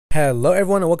Hello,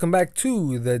 everyone, and welcome back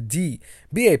to the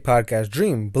DBA podcast.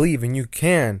 Dream, believe, and you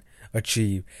can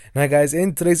achieve. Now, guys,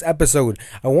 in today's episode,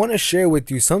 I want to share with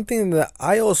you something that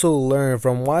I also learned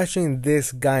from watching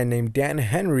this guy named Dan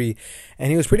Henry,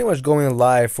 and he was pretty much going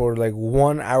live for like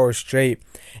 1 hour straight,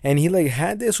 and he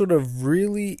had this sort of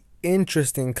really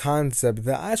interesting concept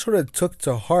that I sort of took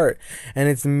to heart, and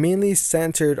it's mainly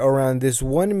centered around this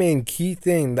one main key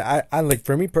thing that I like.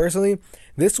 For me personally,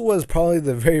 this was probably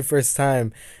the very first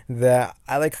time that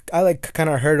I kind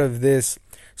of heard of this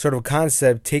sort of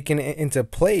concept taken into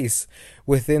place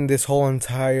within this whole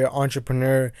entire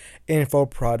entrepreneur info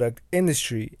product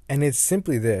industry. And it's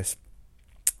simply this: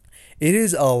 it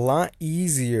is a lot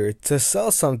easier to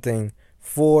sell something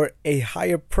for a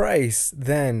higher price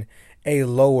than a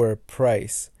lower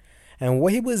price. And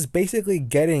what he was basically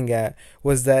getting at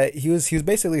was that he was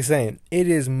basically saying it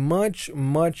is much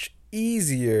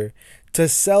easier to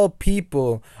sell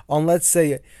people on, let's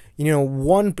say,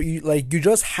 one, like, you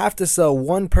just have to sell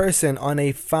one person on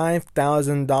a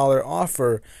 $5,000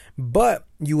 offer, but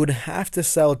you would have to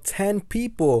sell 10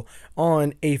 people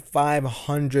on a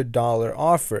 $500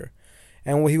 offer.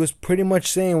 And what he was pretty much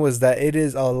saying was that it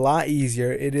is a lot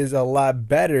easier, it is a lot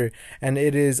better, and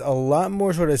it is a lot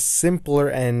more sort of simpler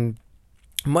and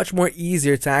much more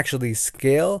easier to actually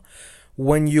scale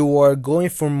when you are going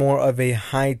for more of a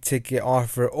high ticket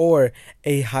offer or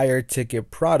a higher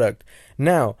ticket product.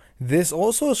 Now, this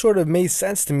also sort of made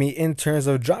sense to me in terms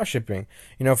of dropshipping.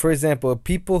 For example,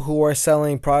 people who are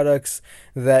selling products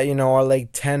that, are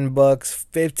like $10,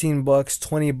 $15,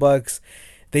 $20,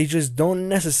 they just don't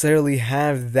necessarily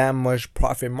have that much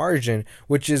profit margin,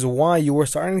 which is why you were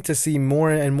starting to see more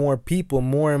and more people,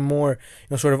 more and more,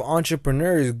 sort of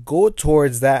entrepreneurs go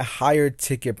towards that higher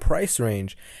ticket price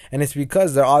range. And it's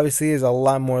because there obviously is a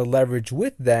lot more leverage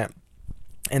with that.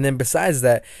 And then besides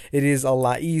that, it is a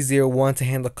lot easier, one, to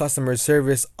handle customer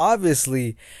service,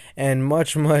 obviously, and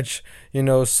much,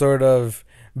 sort of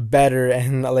better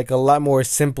and like a lot more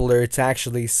simpler to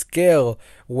actually scale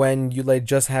when you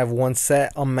just have one set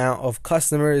amount of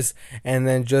customers and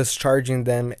then just charging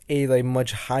them a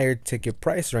much higher ticket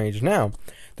price range. Now,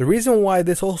 the reason why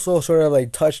this also sort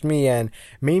of touched me and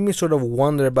made me sort of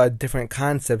wonder about different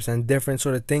concepts and different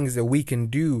sort of things that we can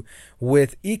do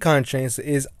with Ecom Chains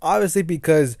is obviously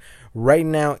because right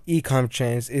now Ecom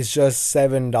Chains is just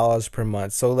 $7 per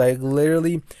month. So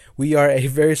literally we are a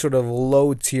very sort of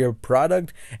low tier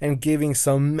product and giving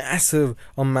some massive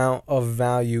amount of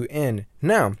value in.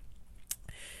 Now,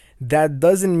 that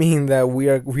doesn't mean that we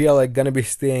are gonna be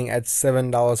staying at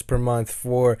 $7 per month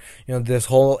for this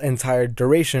whole entire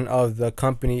duration of the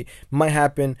company. Might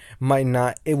happen, might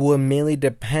not. It will mainly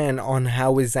depend on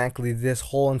how exactly this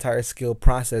whole entire skill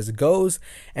process goes,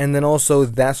 and then also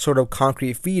that sort of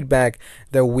concrete feedback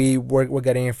that we're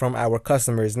getting from our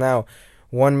customers. Now,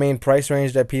 one main price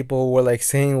range that people were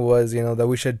saying was that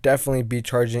we should definitely be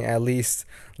charging at least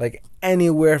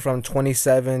anywhere from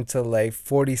 $27 to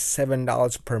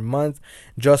 $47 per month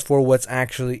just for what's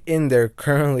actually in there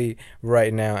currently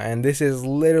right now. And this is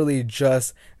literally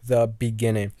just the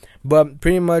beginning. But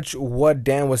pretty much what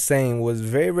Dan was saying was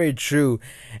very true,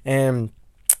 and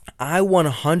I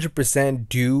 100%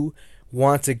 do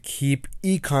want to keep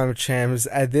Ecom Champs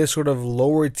at this sort of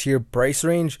lower tier price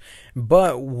range.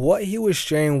 But what he was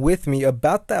sharing with me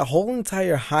about that whole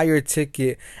entire higher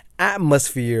ticket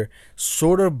atmosphere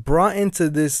sort of brought into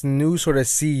this new sort of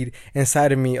seed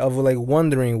inside of me of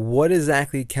wondering what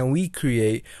exactly can we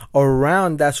create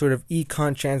around that sort of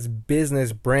Ecom Champs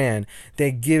business brand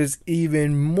that gives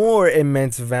even more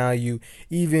immense value,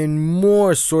 even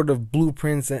more sort of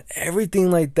blueprints and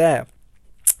everything like that,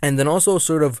 and then also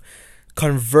sort of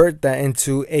convert that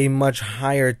into a much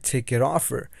higher ticket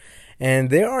offer. And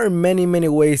there are many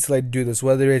ways to do this,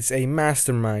 whether it's a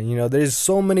mastermind. There's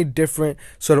so many different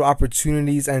sort of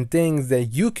opportunities and things that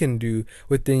you can do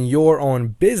within your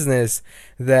own business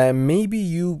that maybe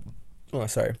you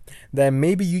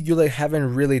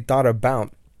haven't really thought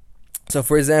about. So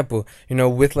for example,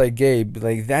 with Gabe,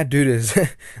 that dude is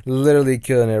literally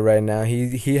killing it right now.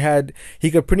 He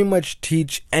could pretty much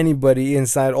teach anybody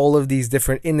inside all of these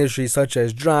different industries such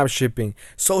as drop shipping,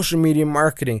 social media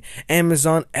marketing,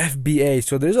 Amazon FBA.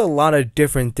 So there's a lot of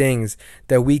different things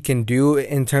that we can do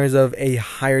in terms of a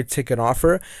higher ticket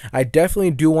offer. I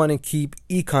definitely do want to keep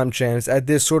Ecom Champs at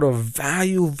this sort of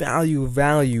value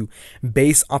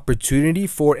based opportunity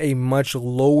for a much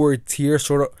lower tier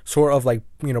sort of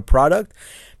product,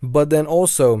 but then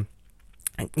also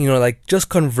just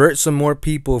convert some more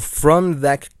people from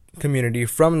that community,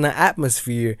 from the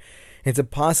atmosphere, into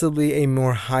possibly a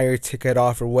more higher ticket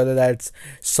offer, whether that's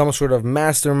some sort of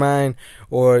mastermind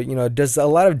or, there's a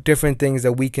lot of different things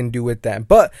that we can do with that.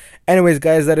 But anyways,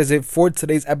 guys, that is it for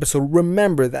today's episode.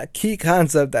 Remember that key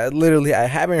concept that literally I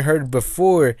haven't heard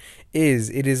before is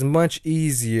it is much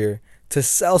easier to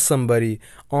sell somebody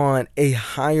on a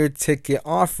higher ticket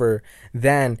offer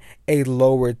than a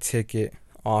lower ticket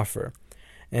offer.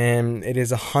 And it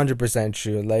is 100%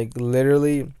 true. Like,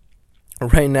 literally,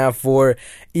 right now for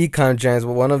econ gems,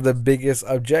 one of the biggest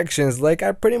objections, like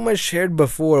I pretty much shared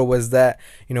before, was that,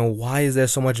 why is there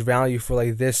so much value for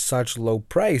like this such low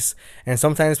price? And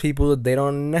sometimes people, they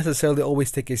don't necessarily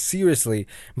always take it seriously.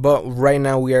 But right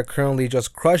now we are currently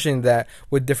just crushing that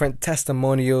with different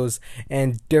testimonials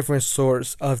and different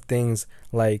sorts of things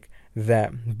like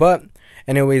that. But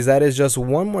anyways, that is just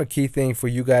one more key thing for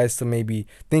you guys to maybe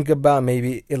think about.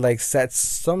 Maybe it like sets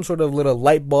some sort of little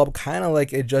light bulb, kind of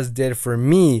like it just did for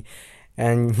me.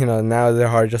 And now there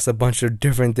are just a bunch of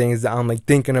different things that I'm like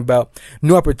thinking about,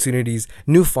 new opportunities,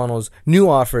 new funnels, new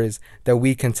offers that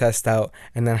we can test out,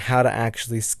 and then how to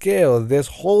actually scale this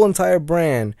whole entire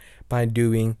brand by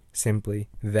doing simply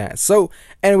that. So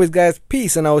anyways, guys,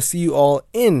 peace, and I will see you all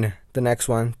in the next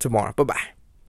one tomorrow. Bye bye.